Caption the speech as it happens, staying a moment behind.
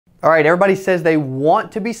All right, everybody says they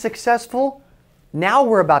want to be successful. Now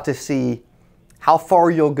we're about to see how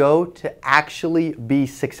far you'll go to actually be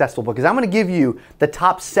successful, because I'm going to give you the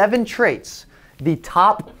top 7 traits, the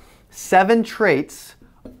top 7 traits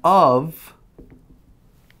of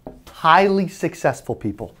highly successful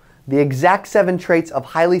people. The exact 7 traits of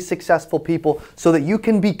highly successful people, so that you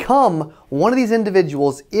can become one of these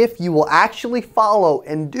individuals if you will actually follow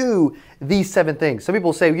and do these 7 things. Some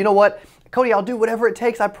people say, you know what, Cody, I'll do whatever it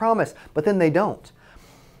takes, I promise, but then they don't.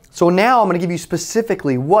 So now I'm going to give you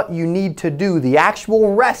specifically what you need to do, the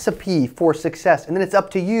actual recipe for success, and then it's up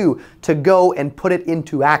to you to go and put it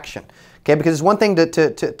into action. Okay, because it's one thing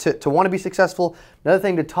to want to be successful, another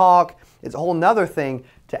thing to talk, it's a whole nother thing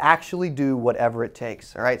to actually do whatever it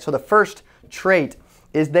takes. All right, so the first trait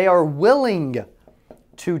is they are willing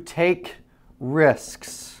to take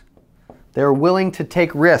risks. They're willing to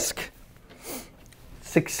take risk.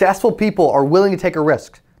 Successful people are willing to take a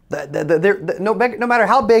risk. No matter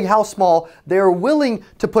how big, how small, they're willing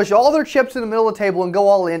to push all their chips in the middle of the table and go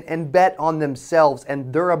all in and bet on themselves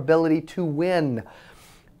and their ability to win.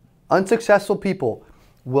 Unsuccessful people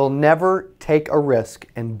will never take a risk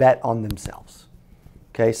and bet on themselves.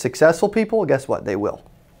 Okay, successful people, guess what? They will.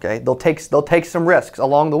 Okay, they'll take some risks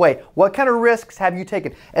along the way. What kind of risks have you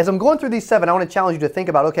taken? As I'm going through these 7, I want to challenge you to think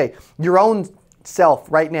about, okay, your own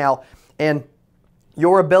self right now and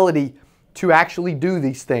your ability to actually do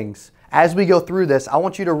these things. As we go through this, I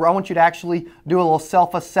want you to actually do a little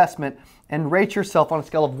self-assessment and rate yourself on a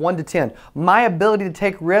scale of 1 to 10. My ability to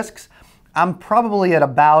take risks, I'm probably at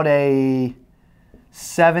about a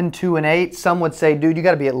 7 to an 8. Some would say, dude, you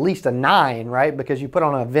got to be at least a 9, right? Because you put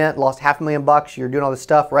on an event, lost $500,000, you're doing all this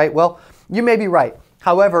stuff, right? Well, you may be right.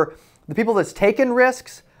 However, the people that's taken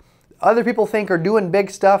risks, other people think are doing big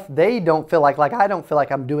stuff, they don't feel like I don't feel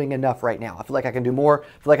like I'm doing enough right now. I feel like I can do more.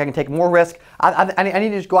 I feel like I can take more risk. I need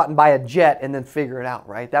to just go out and buy a jet and then figure it out,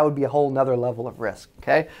 right? That would be a whole nother level of risk,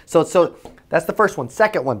 okay? So that's the first one.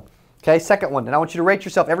 Second one, okay? Second one, and I want you to rate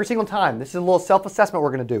yourself every single time. This is a little self-assessment we're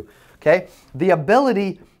going to do, okay? The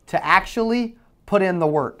ability to actually put in the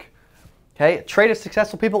work. Okay, a trait of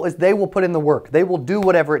successful people is they will put in the work. They will do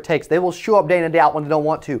whatever it takes. They will show up day in and day out when they don't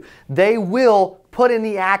want to. They will put in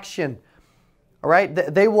the action. All right,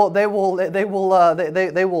 they will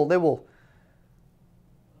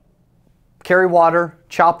carry water,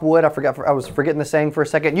 chop wood. I was forgetting the saying for a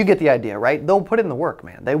second. You get the idea, right? They'll put in the work,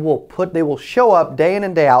 man. They will show up day in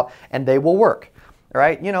and day out, and they will work. All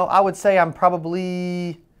right, you know, I would say I'm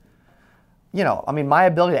probably, you know, I mean, my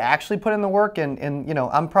ability to actually put in the work, and you know,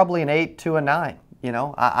 I'm probably an 8 to a 9. You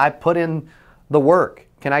know, I put in the work.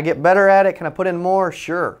 Can I get better at it? Can I put in more?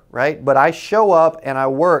 Sure, right? But I show up and I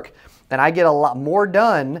work, and I get a lot more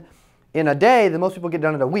done in a day than most people get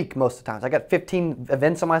done in a week most of the times. I got 15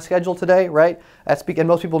 events on my schedule today, right? And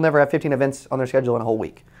most people never have 15 events on their schedule in a whole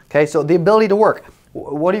week. Okay, so the ability to work.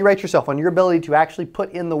 What do you rate yourself on? Your ability to actually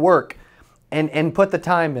put in the work and put the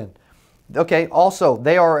time in. Okay, also,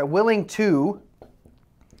 they are willing to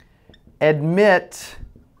admit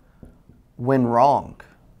when wrong.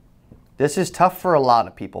 This is tough for a lot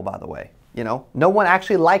of people, by the way. You know, no one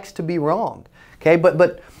actually likes to be wrong. Okay,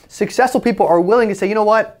 but successful people are willing to say, you know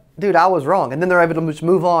what, dude, I was wrong. And then they're able to just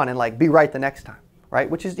move on and like be right the next time, right?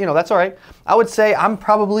 Which is, you know, that's all right. I would say I'm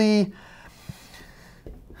probably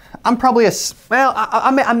I'm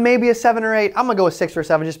maybe a 7 or 8. I'm going to go with 6 or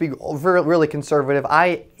 7, just be really conservative.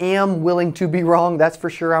 I am willing to be wrong. That's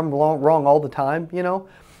for sure. I'm wrong all the time, you know.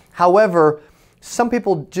 However, some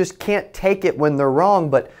people just can't take it when they're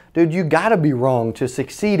wrong, but dude, you got to be wrong to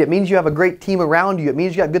succeed. It means you have a great team around you. It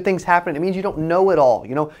means you got good things happening. It means you don't know it all,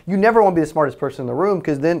 you know. You never want to be the smartest person in the room,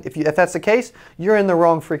 because then if that's the case, you're in the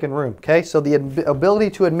wrong freaking room, okay? So the ability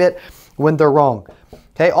to admit when they're wrong.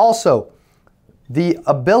 Okay, also, the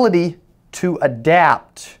ability to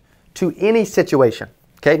adapt to any situation.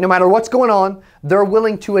 Okay, no matter what's going on, they're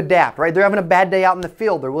willing to adapt, right? They're having a bad day out in the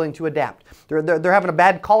field, they're willing to adapt. They're having a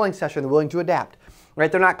bad calling session, they're willing to adapt,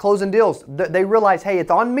 right? They're not closing deals. They realize, hey,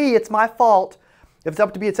 it's on me, it's my fault. If it's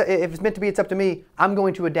meant to be, it's up to me. I'm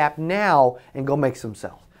going to adapt now and go make some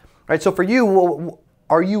sales, right? So for you,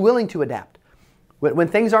 are you willing to adapt? When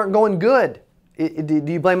things aren't going good, do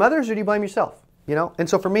you blame others or do you blame yourself? You know, and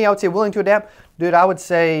so for me, I would say willing to adapt. Dude, I would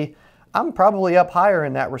say I'm probably up higher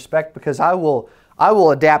in that respect, because I will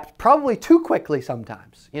adapt probably too quickly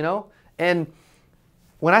sometimes, you know. And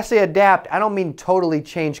when I say adapt, I don't mean totally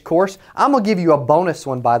change course. I'm going to give you a bonus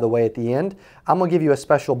one, by the way, at the end. I'm going to give you a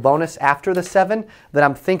special bonus after the 7 that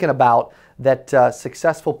I'm thinking about that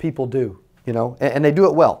successful people do, you know, and they do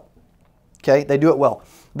it well. Okay, they do it well.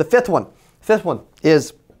 The fifth one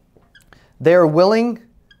is they're willing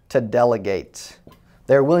to delegate.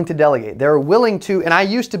 They're willing to delegate. They're willing to, and I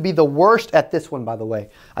used to be the worst at this one, by the way.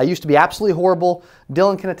 I used to be absolutely horrible.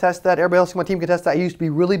 Dylan can attest to that. Everybody else on my team can attest to that. I used to be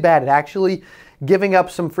really bad at actually giving up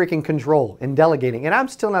some freaking control and delegating. And I'm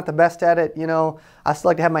still not the best at it. You know, I still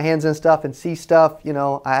like to have my hands in stuff and see stuff. You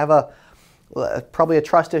know, I have probably a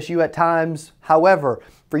trust issue at times. However,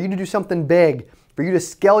 for you to do something big, for you to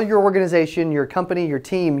scale your organization, your company, your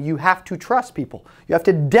team, you have to trust people. You have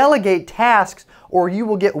to delegate tasks or you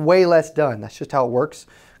will get way less done. That's just how it works.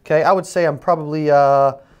 Okay, I would say I'm probably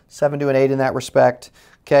 7 to an 8 in that respect.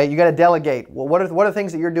 Okay, you got to delegate. Well, what are the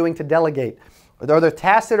things that you're doing to delegate? Are there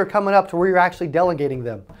tasks that are coming up to where you're actually delegating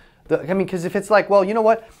them? I mean, because if it's like, well, you know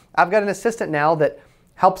what? I've got an assistant now that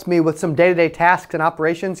helps me with some day-to-day tasks and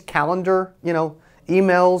operations, calendar, you know,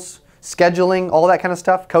 emails, scheduling, all that kind of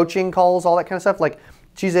stuff, coaching calls, all that kind of stuff. Like,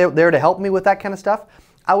 she's there to help me with that kind of stuff.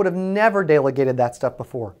 I would have never delegated that stuff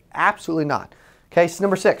before. Absolutely not. Okay, so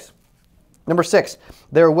number 6. Number 6,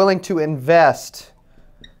 they're willing to invest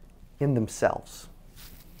in themselves.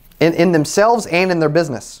 In themselves and in their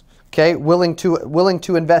business. Okay, willing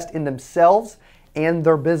to invest in themselves and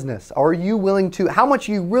their business. Are you willing to, how much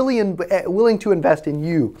are you really willing to invest in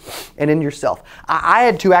you and in yourself? I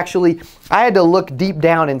had to look deep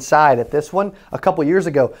down inside at this one a couple years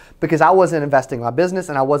ago because I wasn't investing in my business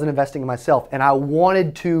and I wasn't investing in myself and I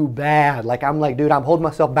wanted to bad. Like, I'm like, dude, I'm holding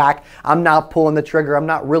myself back. I'm not pulling the trigger. I'm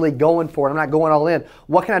not really going for it. I'm not going all in.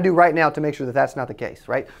 What can I do right now to make sure that that's not the case,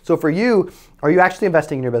 right? So for you, are you actually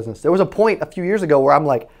investing in your business? There was a point a few years ago where I'm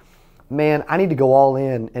like, man, I need to go all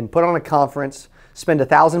in and put on a conference, spend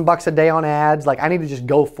 $1,000 a day on ads. Like, I need to just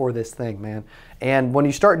go for this thing, man. And when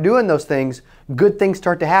you start doing those things, good things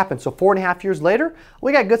start to happen. So 4.5 years later,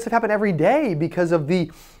 we got good stuff happen every day because of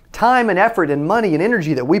the time and effort and money and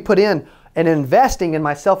energy that we put in and investing in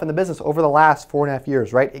myself and the business over the last 4.5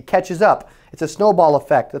 years, right? It catches up. It's a snowball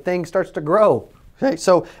effect. The thing starts to grow. Okay,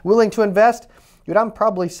 so willing to invest, dude, I'm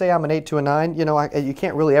probably say I'm an 8 to a 9. You know, you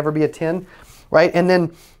can't really ever be a 10, right? And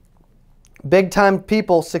then big time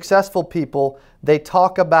people, successful people, they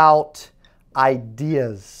talk about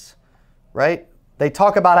ideas, right? They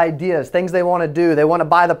talk about ideas, things they want to do. They want to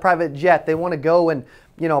buy the private jet. They want to go and,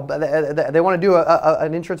 you know, they want to do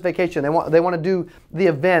an insurance vacation. They want to do the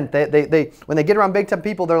event. When they get around big time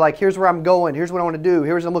people, they're like, here's where I'm going. Here's what I want to do.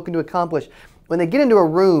 Here's what I'm looking to accomplish. When they get into a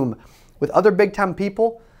room with other big time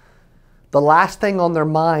people, the last thing on their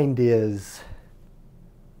mind is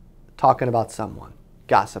talking about someone,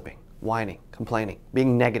 gossiping, whining, complaining,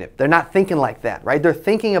 being negative. They're not thinking like that, right? They're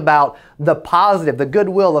thinking about the positive, the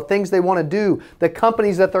goodwill, the things they want to do, the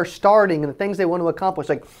companies that they're starting, and the things they want to accomplish.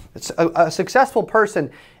 Like, a successful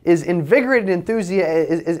person is invigorated,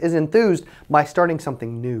 is enthused by starting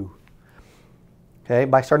something new. Okay,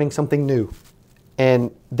 by starting something new.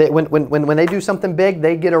 And when they do something big,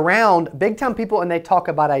 they get around big time people and they talk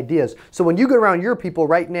about ideas. So when you get around your people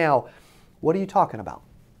right now, what are you talking about?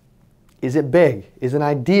 Is it big? Is it an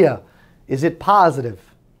idea? Is it positive?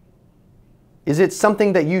 Is it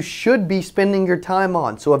something that you should be spending your time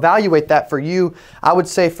on? So evaluate that for you. I would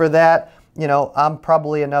say for that, you know, I'm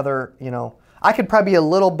probably another, you know, I could probably be a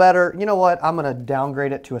little better. You know what? I'm going to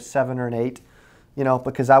downgrade it to a 7 or an 8, you know,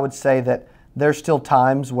 because I would say that there's still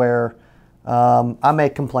times where I may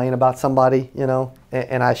complain about somebody, you know,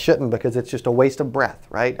 and I shouldn't because it's just a waste of breath,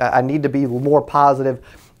 right? I need to be more positive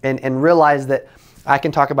and realize that I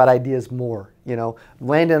can talk about ideas more, you know.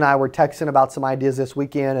 Landon and I were texting about some ideas this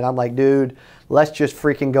weekend, and I'm like, dude, let's just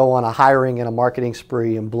freaking go on a hiring and a marketing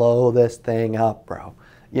spree and blow this thing up, bro.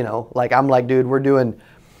 You know, like, I'm like, dude, we're doing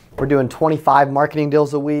 25 marketing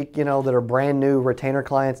deals a week, you know, that are brand new retainer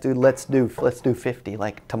clients, dude. Let's do 50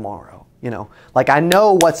 like tomorrow, you know. Like, I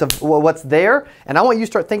know what's there, and I want you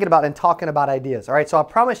to start thinking about and talking about ideas. All right, so I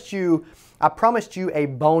promised you a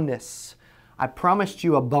bonus. I promised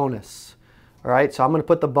you a bonus. All right, so I'm going to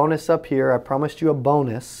put the bonus up here. I promised you a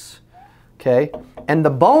bonus, okay? And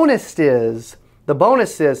the bonus is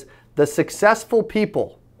the successful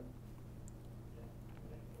people.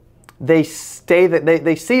 They see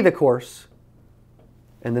the course,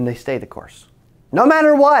 and then they stay the course. No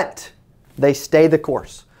matter what, they stay the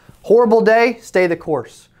course. Horrible day, stay the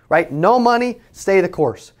course, right? No money, stay the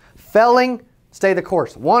course. Failing, stay the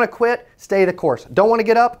course. Want to quit, stay the course. Don't want to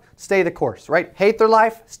get up, stay the course, right? Hate their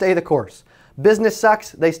life, stay the course. Business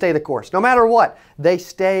sucks, they stay the course. No matter what, they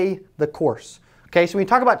stay the course. Okay, so when you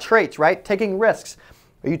talk about traits, right? Taking risks.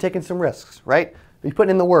 Are you taking some risks, right? Are you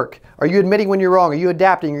putting in the work? Are you admitting when you're wrong? Are you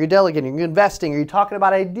adapting? Are you delegating? Are you investing? Are you talking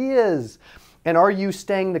about ideas? And are you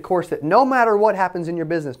staying the course that no matter what happens in your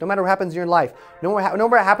business, no matter what happens in your life, no matter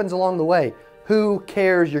what happens along the way, who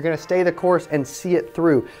cares? You're going to stay the course and see it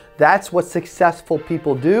through. That's what successful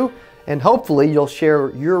people do. And hopefully you'll share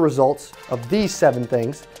your results of these 7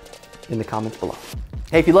 things in the comments below.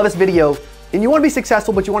 Hey, if you love this video and you want to be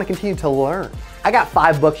successful, but you want to continue to learn, I got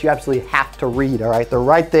 5 books you absolutely have to read, all right? They're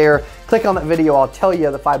right there. Click on that video. I'll tell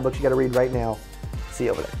you the 5 books you got to read right now. See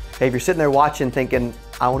you over there. Hey, if you're sitting there watching thinking,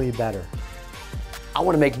 I want to be better. I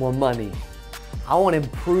want to make more money. I want to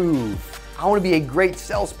improve. I want to be a great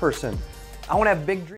salesperson. I want to have big dreams.